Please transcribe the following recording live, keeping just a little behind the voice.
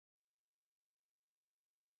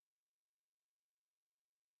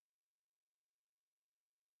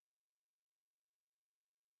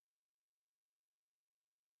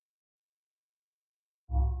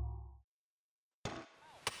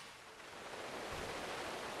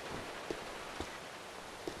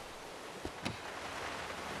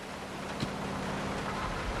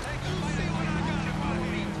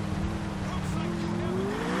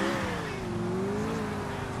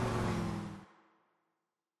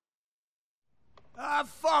Ah,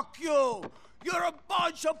 fuck you! You're a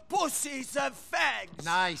bunch of pussies and fags!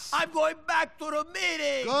 Nice. I'm going back to the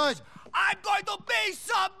meeting! Good. I'm going to be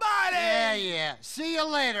somebody! Yeah. See you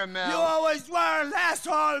later, Mel. You always were an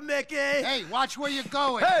asshole, Mickey! Hey, watch where you're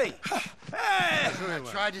going. Hey! Hey! I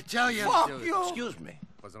tried to tell you. Fuck you! Excuse me.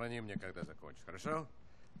 Позвони мне, когда закончишь, хорошо?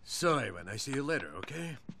 So, Ivan, I see you later,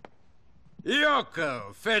 okay?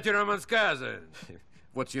 Yoko, fete romanskazen.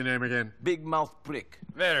 What's your name again? Big mouth prick.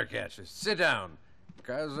 Very catchy. Sit down.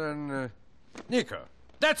 Cousin, NIKO.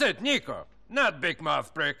 That's it, NIKO. Not big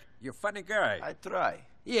mouth prick. You funny guy. I try.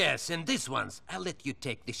 Yes, and this once, I'll let you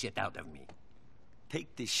take the shit out of me.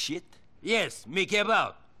 Take this shit? Yes, Mickey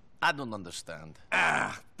about. I don't understand.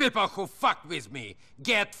 Ah, people who fuck with me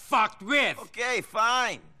get fucked with. Okay,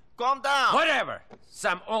 fine. Calm down. Whatever.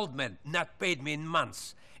 Some old man not paid me in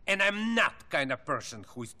months, and I'm not kind of person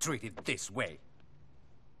who is treated this way.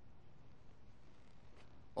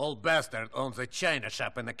 Old bastard owns a china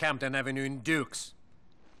shop in the Campton Avenue in Dukes.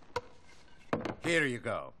 Here you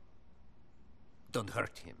go. Don't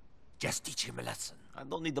hurt him. Just teach him a lesson. I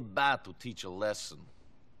don't need a bat to teach a lesson.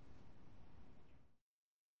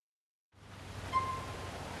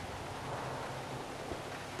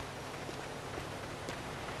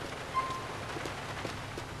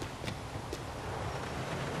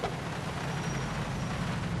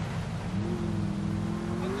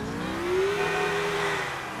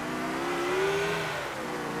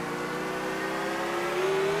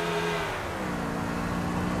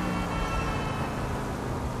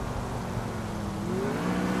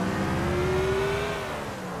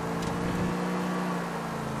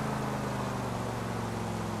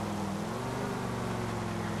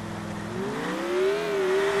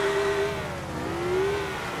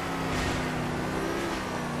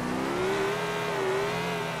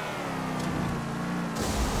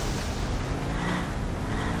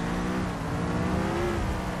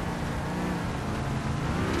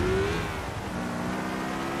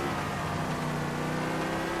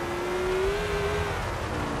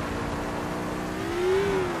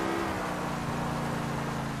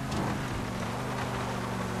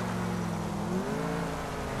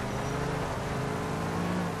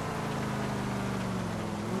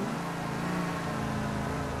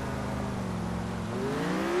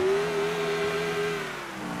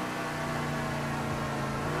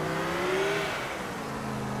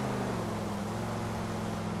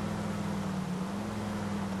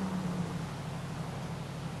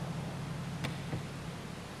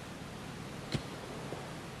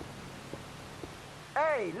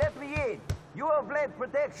 Hey, let me in. You have Vlad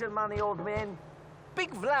protection money, old man.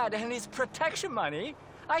 Big Vlad and his protection money?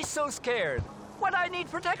 I so scared. What I need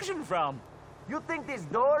protection from? You think this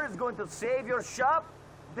door is going to save your shop?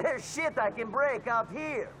 There's shit I can break out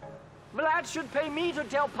here. Vlad should pay me to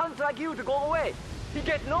tell punks like you to go away. He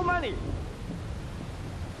get no money.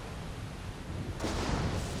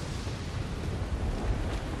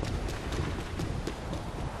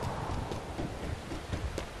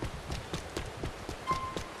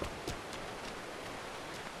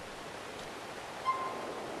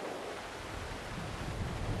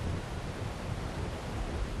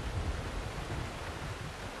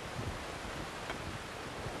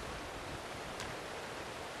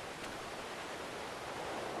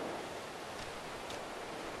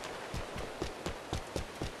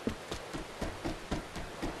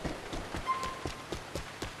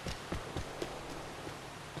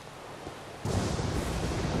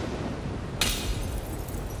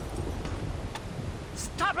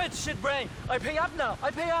 Stop it, shitbrain! I pay up now! I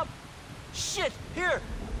pay up! Shit, here!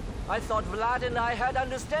 I thought Vlad and I had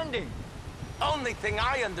understanding. Only thing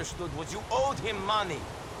I understood was you owed him money.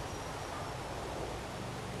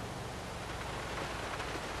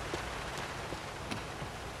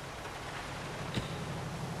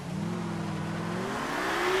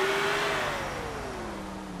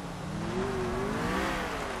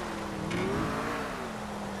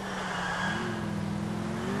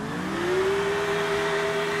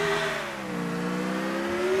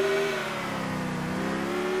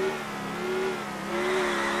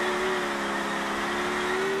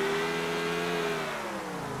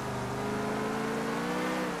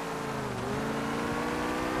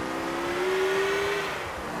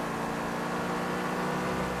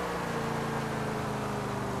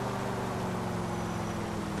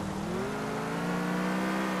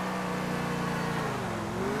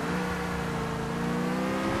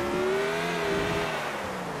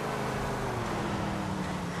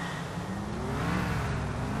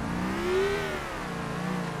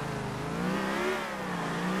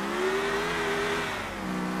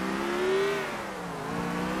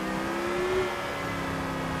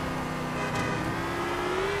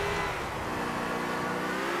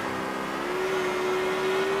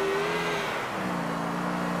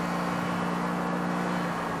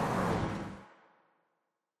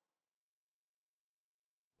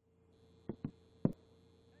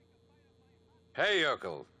 Hey,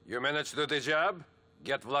 Yokel, you managed to do the job?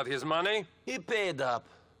 Get Vlad his money? He paid up.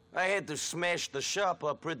 I had to smash the shop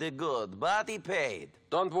up pretty good, but he paid.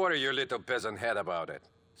 Don't worry your little peasant head about it.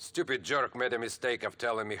 Stupid jerk made a mistake of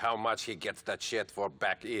telling me how much he gets that shit for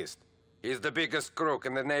back east. He's the biggest crook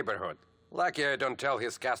in the neighborhood. Lucky I don't tell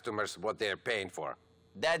his customers what they're paying for.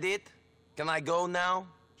 That it? Can I go now?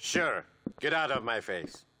 Sure. Get out of my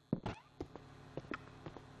face.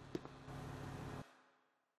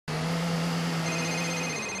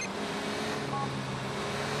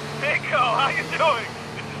 NIKO, how you doing?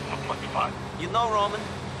 This is so much fun. You know, Roman,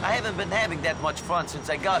 I haven't been having that much fun since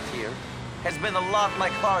I got here. Has been a lot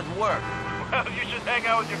like hard work. Well, you should hang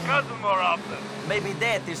out with your cousin more often. Maybe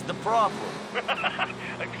that is the problem.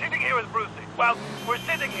 I'm sitting here with Brucey. Well, we're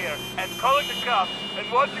sitting here and calling the cops,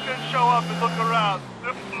 and once you can show up and look around,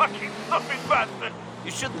 the fucking stupid bastard.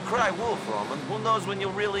 You shouldn't cry wolf, Roman. Who knows when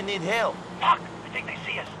you'll really need help? Fuck, I think they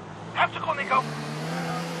see us. Have to go, NIKO.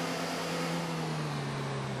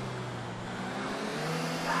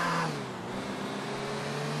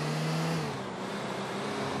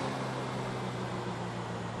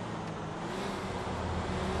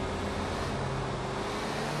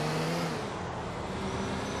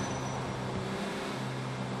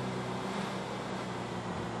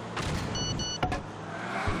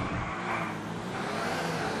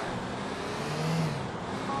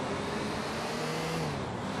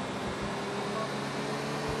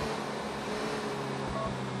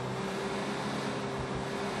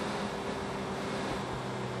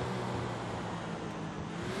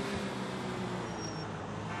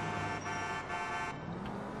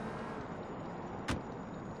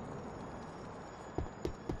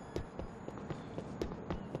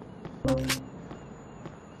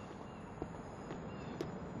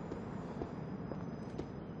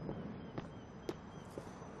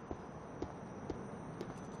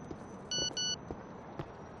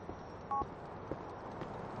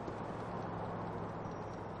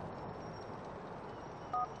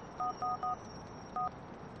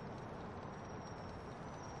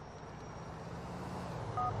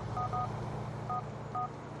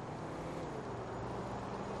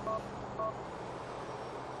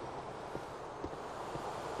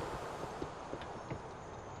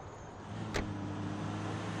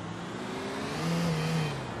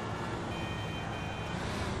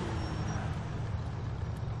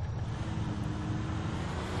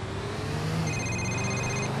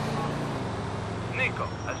 NIKO,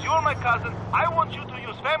 as you're my cousin, I want you to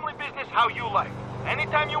use family business how you like.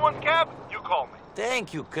 Anytime you want cab, you call me.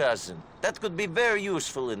 Thank you, cousin. That could be very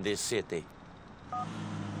useful in this city.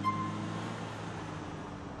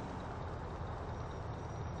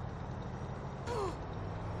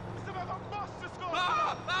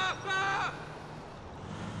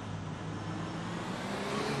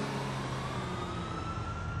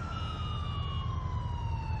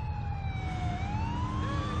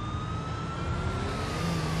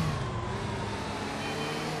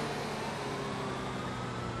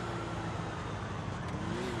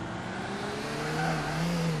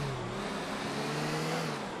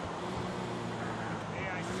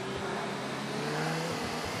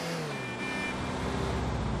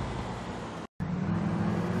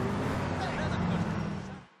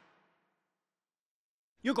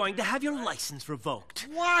 You're going to have your license revoked.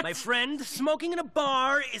 What? My friend, smoking in a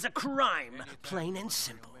bar is a crime. Plain and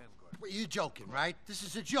simple. Well, you're joking, right? This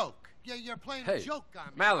is a joke. Yeah, you're playing a Hey, joke on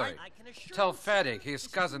me. Mallory, I can assure tell you- Fatty his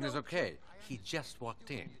cousin is okay. He just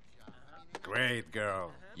walked in. Great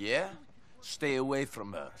girl. Yeah? Stay away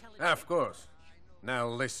from her. Of course. Now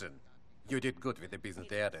listen. You did good with the business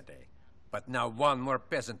the other day. But now one more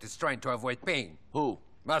peasant is trying to avoid pain. Who?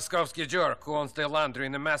 Moskovsky jerk who owns the laundry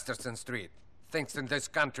in the Masterson Street. Thinks in this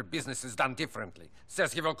country business is done differently.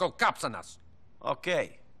 Says he will call cops on us.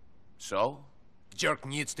 Okay. So? Jerk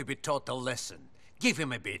needs to be taught a lesson. Give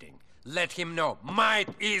him a beating. Let him know might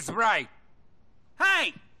is right.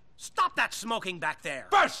 Hey! Stop that smoking back there!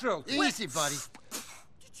 Partial! Easy, buddy.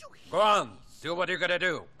 Go on. Do what you gotta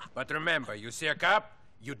do. But remember, you see a cop,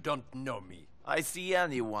 you don't know me. I see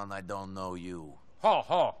anyone, I don't know you.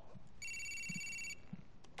 Хо-хо.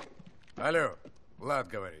 Алло, Влад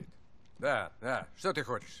говорит. Да, что ты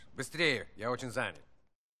хочешь? Быстрее, я очень занят.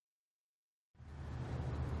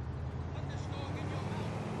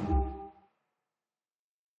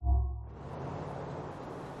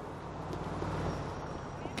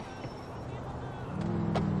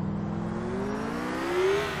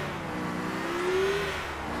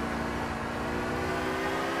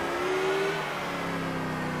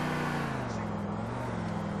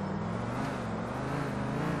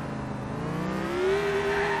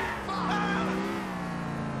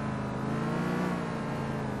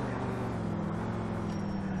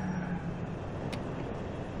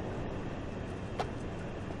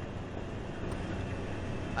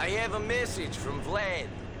 I have a message from Vlad.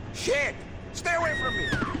 Shit! Stay away from me!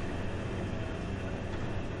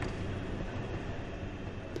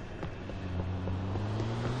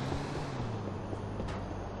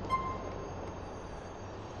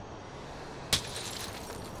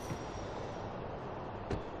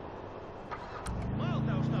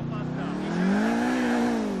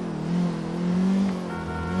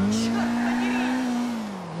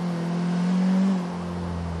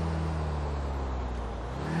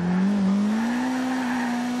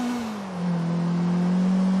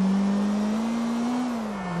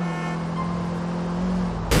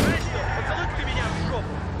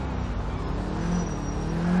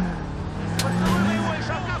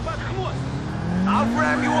 I'll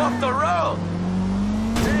ram you off the road!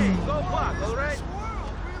 Hey, go back, alright?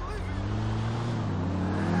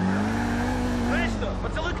 Знаешь что,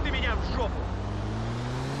 поцелуй-ка ты меня в жопу.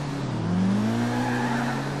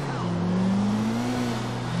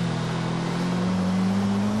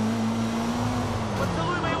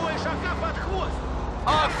 Поцелуй моего ишака под хвост.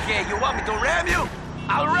 Okay, you want me to ram you?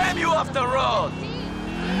 I'll ram you off the road!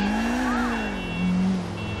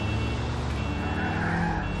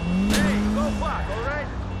 Hey, go back, alright?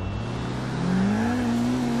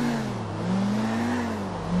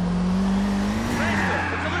 Знаешь что,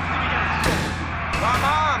 поцелуй-ка ты меня в жопу. Come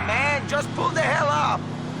on, man, just pull the hell up!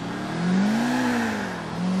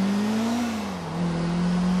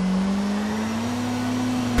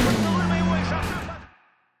 Поцелуй моего ишака под...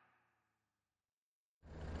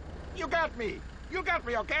 You got me! You got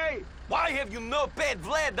me, okay? Why have you not paid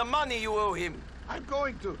Vlad the money you owe him? I'm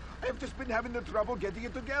going to. I've just been having the trouble getting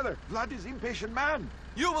it together. Vlad is an impatient man.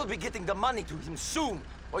 You will be getting the money to him soon,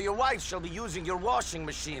 or your wife shall be using your washing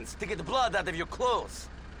machines to get the blood out of your clothes.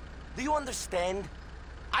 Do you understand?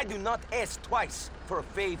 I do not ask twice for a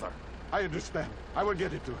favor. I understand. I will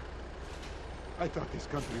get it to her. I thought this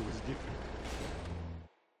country was different.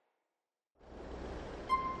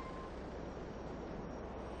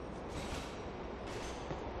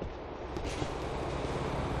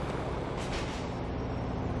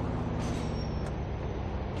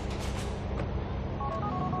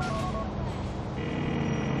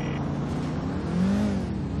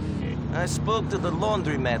 I spoke to the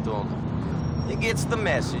laundromat owner. He gets the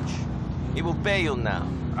message. He will pay you now.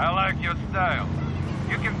 I like your style.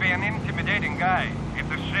 You can be an intimidating guy. It's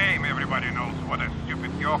a shame everybody knows what a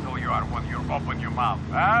stupid yokel you are when you open your mouth.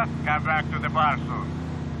 Huh? Come back to the bar soon.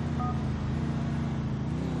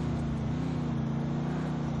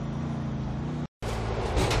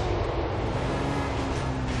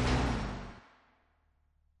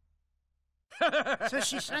 So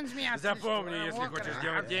she sends me out to the Запомни, store, если walking хочешь around,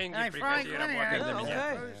 делать деньги, and I приходи find работать Glenn, для I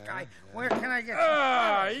меня. go, "This guy, where can I get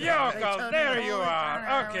Ah, some Yoko, They told me there to you hold it are.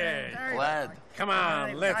 down, Okay. and Glad. Come and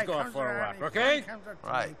on, the let's guy go comes for a around, walk, his okay? friend comes up to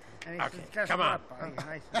Right. me, and he Okay, says, "Guess come on. what, buddy?" And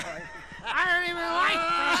I said, I don't even like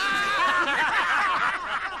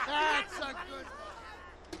That's a good...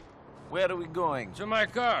 Where are we going? To my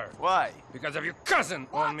car. Why? Because of your cousin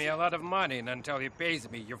owed me a lot of money, and until he pays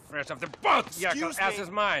me, you're fresh off the boat. Yoko, ass is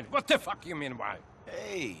mine. What the fuck you mean, why?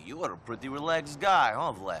 Hey, you are a pretty relaxed guy,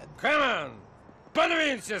 huh, Vlad? Come on!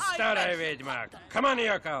 Подвинься, старая ведьма! Come on,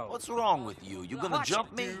 Yoko! What's wrong with you? You gonna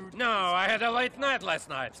jump me? No, I had a late night last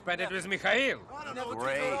night. Spent it with Mikhail.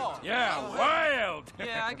 Great. Yeah, wild!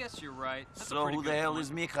 Yeah, I guess you're right. So who the hell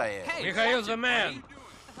is Mikhail? Mikhail's the man.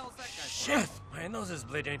 Shit, my nose is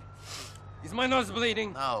bleeding. Is my nose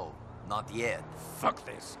bleeding? No, not yet. Fuck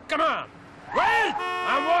this. Come on! Wait!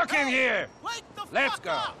 I'm walking here! Let's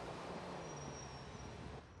go!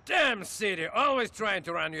 Damn city, always trying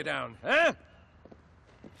to run you down, huh?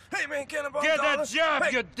 Hey, man, can I borrow Get a $1? job,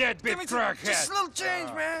 Hey, you deadbeat crackhead! Just a little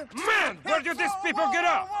change, man. Man, where do these people get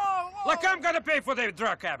off? Like I'm gonna pay for their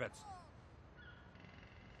drug habits.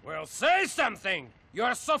 Well, say something!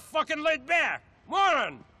 You're so fucking laid back!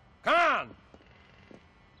 Moron! Come on!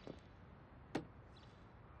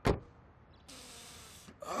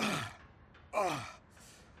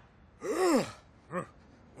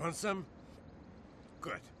 Want some?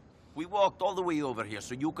 Good. We walked all the way over here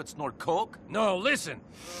so you could snort coke? No, listen.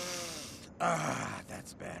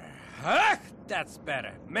 That's better. Huh? That's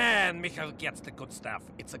better. Man, Mikhail gets the good stuff.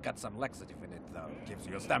 It's got some laxative in it, though. Gives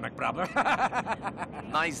you a stomach problem.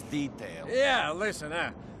 Nice detail. Yeah, listen,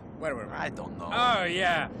 where were we? I don't know. Oh,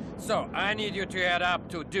 yeah. So, I need you to head up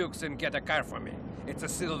to Duke's and get a car for me. It's a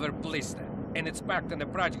silver blister, and it's parked in the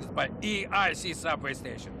projects by EIC subway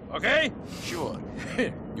station, okay? Sure.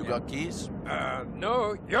 You got keys?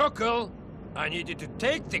 No, Yoko. I need you to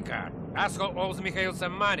take the car. Asshole owes Mikhail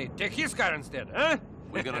some money. Take his car instead, huh?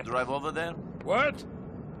 We're gonna drive over there? What?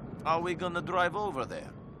 Are we gonna drive over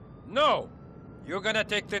there? No. You gonna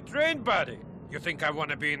take the train, buddy? You think I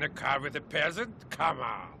wanna be in a car with a peasant? Come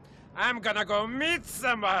on. I'm gonna go meet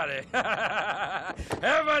somebody.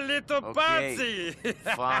 Have a little party.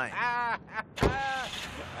 Fine.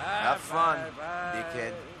 Have fun,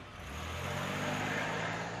 dickhead.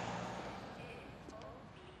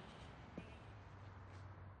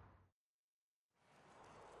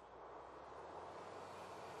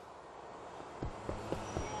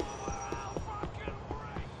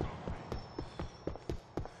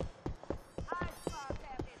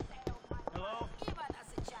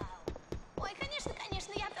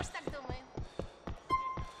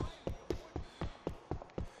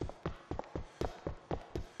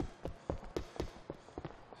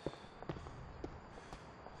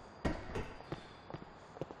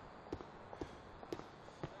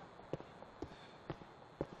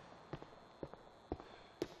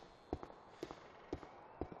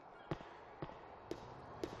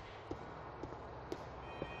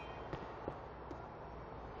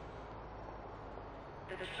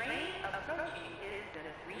 The train approaching is the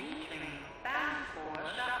green train bound for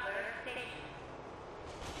Shotler Station.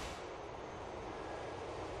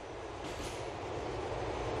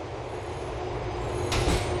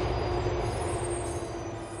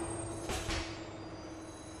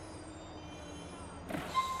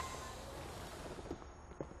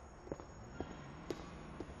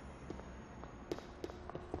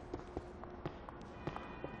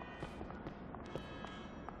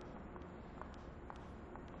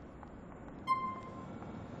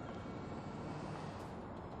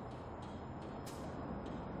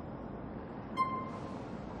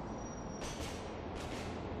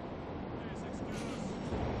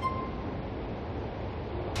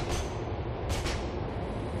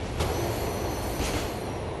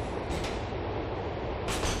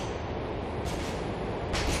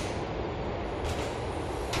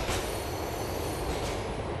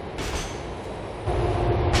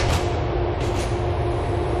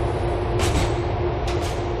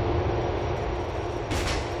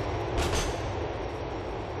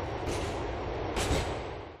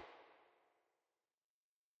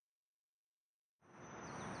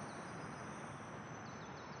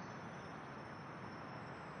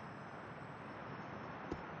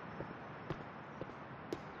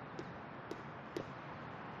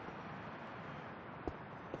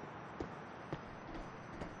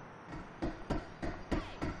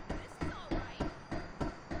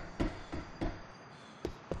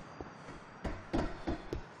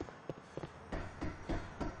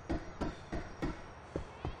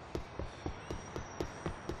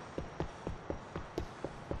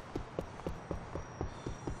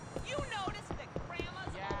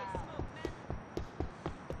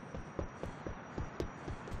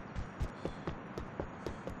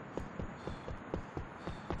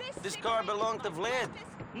 This car belonged to Vlad.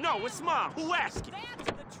 No, it's mine. Who asked you?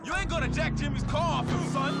 You ain't gonna jack Jimmy's car off him,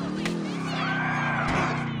 son.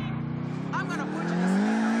 I'm gonna put you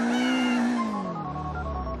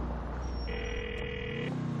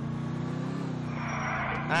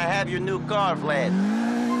I have your new car, Vlad.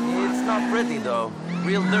 It's not pretty, though.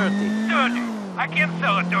 Real dirty. Dirty? I can't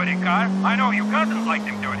sell a dirty car. I know you cousins like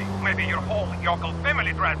them dirty. Maybe your whole yokel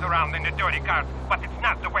family drives around in a dirty car, but it's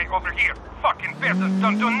not the way over here. Fucking peasants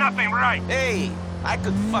don't do nothing right. Hey, I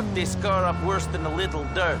could fuck this car up worse than a little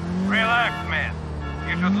dirt. Relax, man.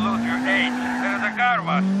 You should lose your age. There's a car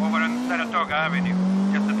wash over on Saratoga Avenue.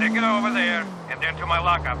 Just to take it over there, and then to my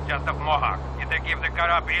lockup just off Mohawk. Did they give the car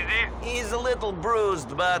up easy? He's a little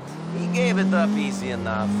bruised, but he gave it up easy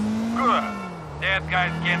enough. Good. Dead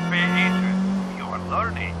guys can't pay interest. You are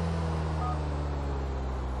learning.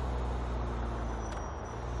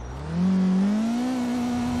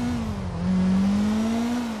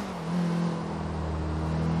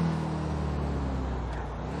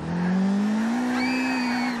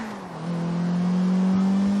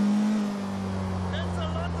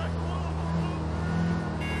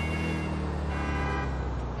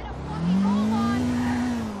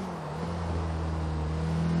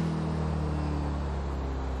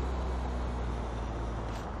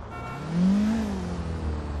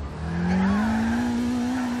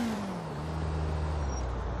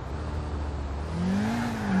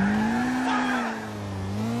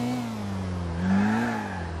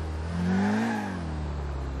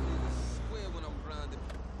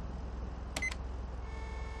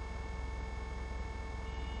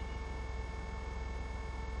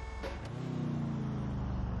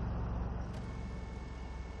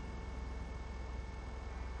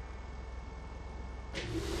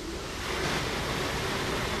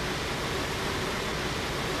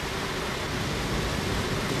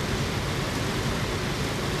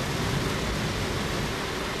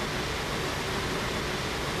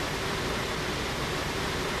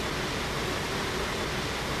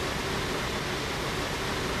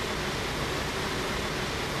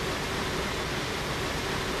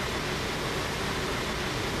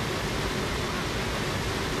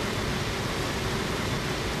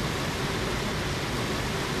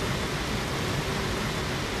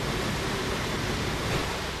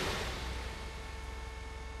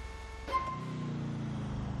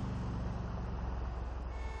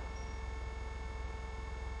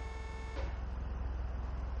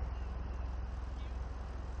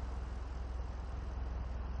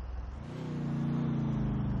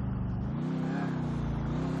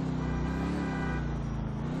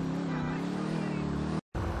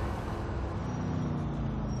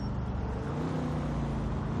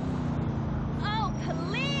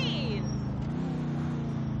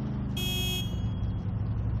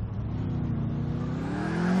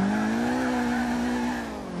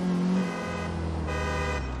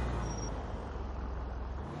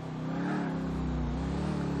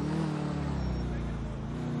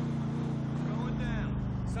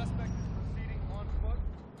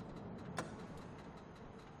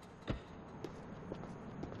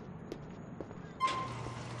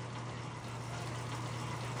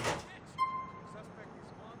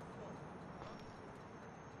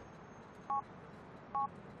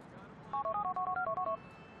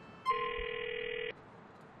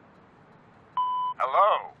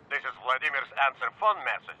 streamers answer phone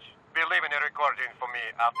message. Be leaving a recording for me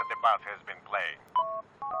after the bath has been played.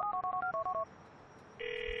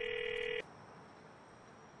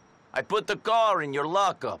 I put the car in your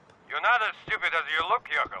lockup. You're not as stupid as you look,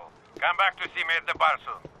 yokel. Come back to see me at the bar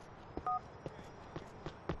soon.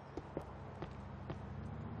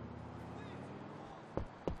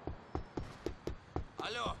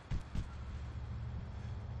 Алло.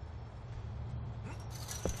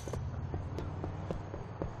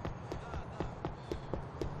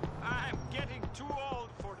 I'm getting too old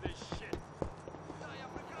for this shit. Да, я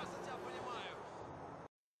прекрасно тебя понимаю.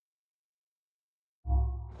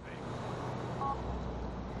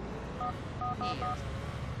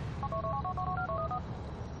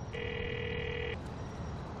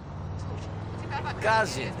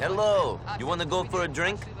 Cousin, hello. You wanna go for a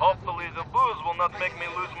drink? Hopefully the booze will not make me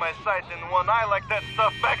lose my sight in one eye like that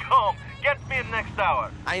stuff back home. Get me in next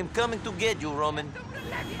hour. I am coming to get you, Roman.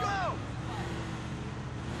 Let go!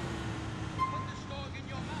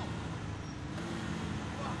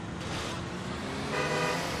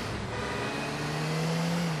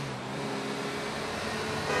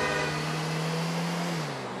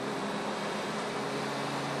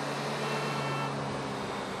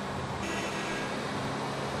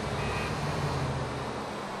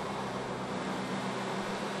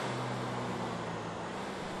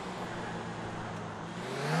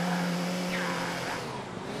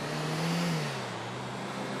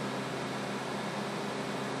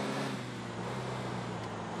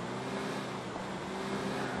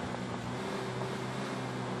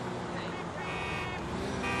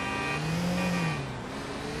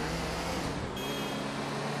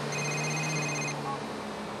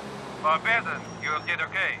 For a peasant, you did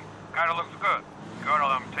okay. Car looks good. Girl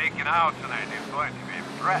I'm taking out tonight is going to be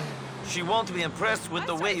impressed. She won't be impressed with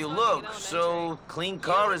the way you look, so clean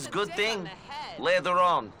car is good thing. Later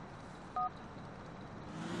on.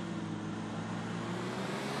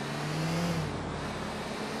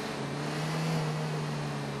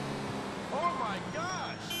 Oh my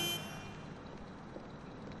gosh!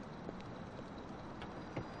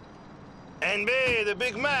 NB, the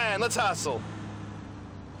big man, let's hustle.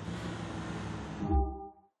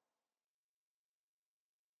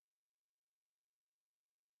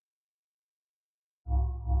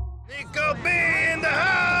 NIKO B in the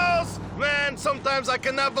house! Man, sometimes I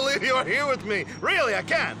cannot believe you are here with me. Really, I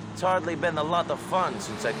can't. It's hardly been a lot of fun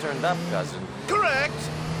since I turned up, cousin. Correct.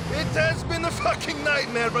 It has been a fucking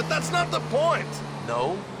nightmare, but that's not the point.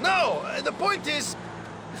 No? No, the point is,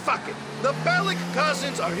 fuck it. The Bellic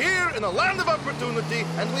cousins are here in a land of opportunity,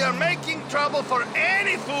 and we are making trouble for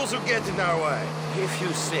any fools who get in our way. If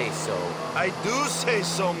you say so. I do say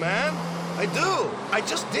so, man. I do. I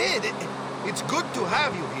just did. It's good to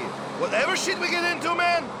have you here. Whatever shit we get into,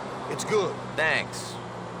 man, it's good. Thanks.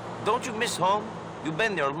 Don't you miss home? You've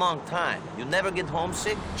been there a long time. You never get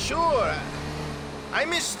homesick? Sure. I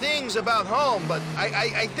miss things about home, but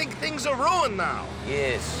I think things are ruined now.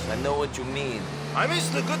 Yes, I know what you mean. I miss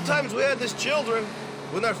the good times we had as children.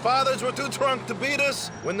 When our fathers were too drunk to beat us,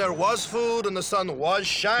 when there was food and the sun was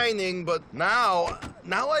shining, but now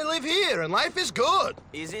I live here and life is good.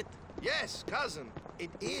 Is it? Yes, cousin, it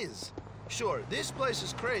is. Sure, this place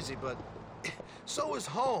is crazy, but so is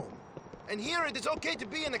home. And here it is okay to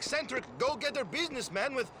be an eccentric go-getter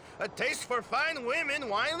businessman with a taste for fine women,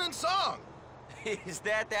 wine, and song. Is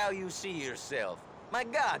that how you see yourself? My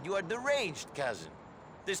God, you are deranged, cousin.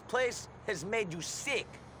 This place has made you sick.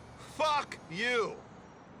 Fuck you.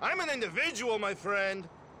 I'm an individual, my friend.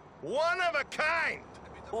 One of a kind.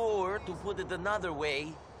 Or, to put it another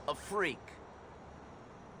way, a freak.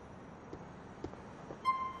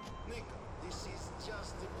 NIKO, this is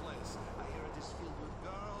just the place. I hear it is filled with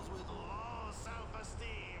girls with low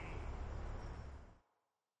self-esteem.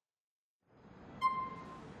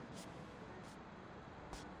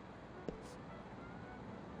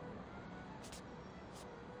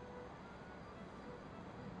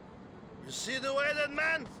 You see the way that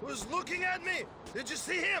man was looking at me? Did you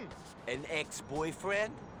see him? An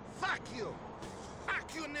ex-boyfriend? Fuck you.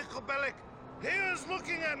 Fuck you, NIKO Bellic. He was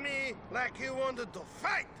looking at me like he wanted to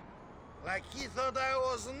fight. Like he thought I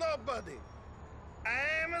was nobody.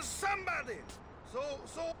 I am a somebody. So...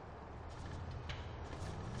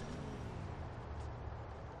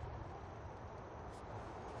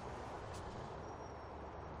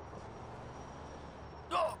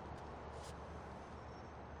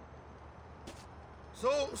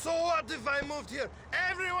 So what if I moved here?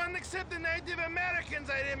 Everyone except the Native Americans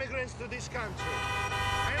are immigrants to this country.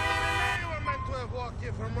 And even they were meant to have walked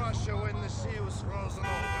here from Russia when the sea was frozen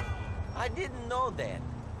over. I didn't know that.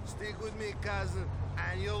 Stick with me, cousin,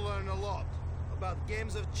 and you'll learn a lot about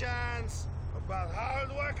games of chance, about hard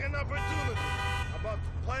work and opportunity, about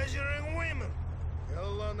pleasuring women.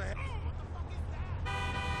 Hell on the head.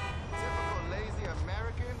 Typical lazy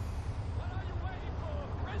American. What are you waiting for?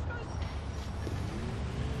 Christmas?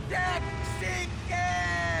 Taxi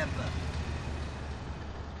cab!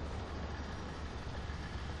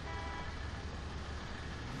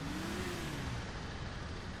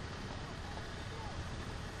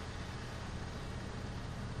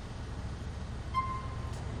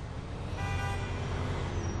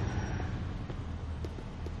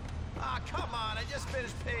 Ah, come on, I just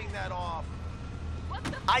finished paying that off.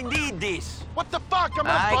 I need this. What the fuck? I'm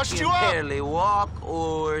gonna bust you I up! can barely walk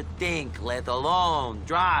or think, let alone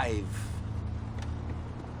drive.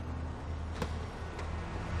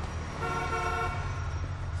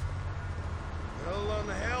 Hell on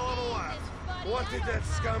the hell of a lot. What did that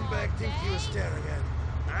scumbag think he was staring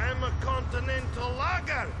at? I'm a continental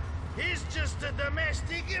lager. He's just a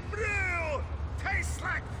domestic brew. Tastes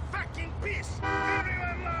like fucking piss.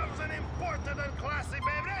 Everyone loves an imported and classy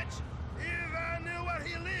beverage. If I knew where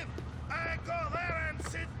he lived, I'd go there and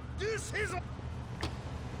seduce his...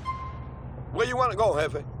 Where you want to go,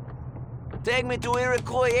 Jefe? Take me to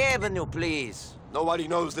Iroquois Avenue, please. Nobody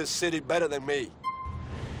knows this city better than me.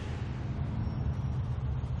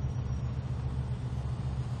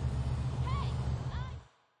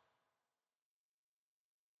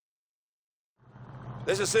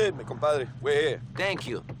 This is it, mi compadre. We're here. Thank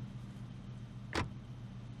you.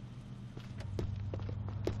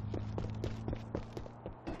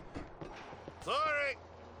 Sorry.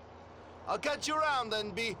 I'll catch you around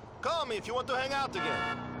and call me if you want to hang out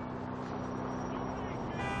again.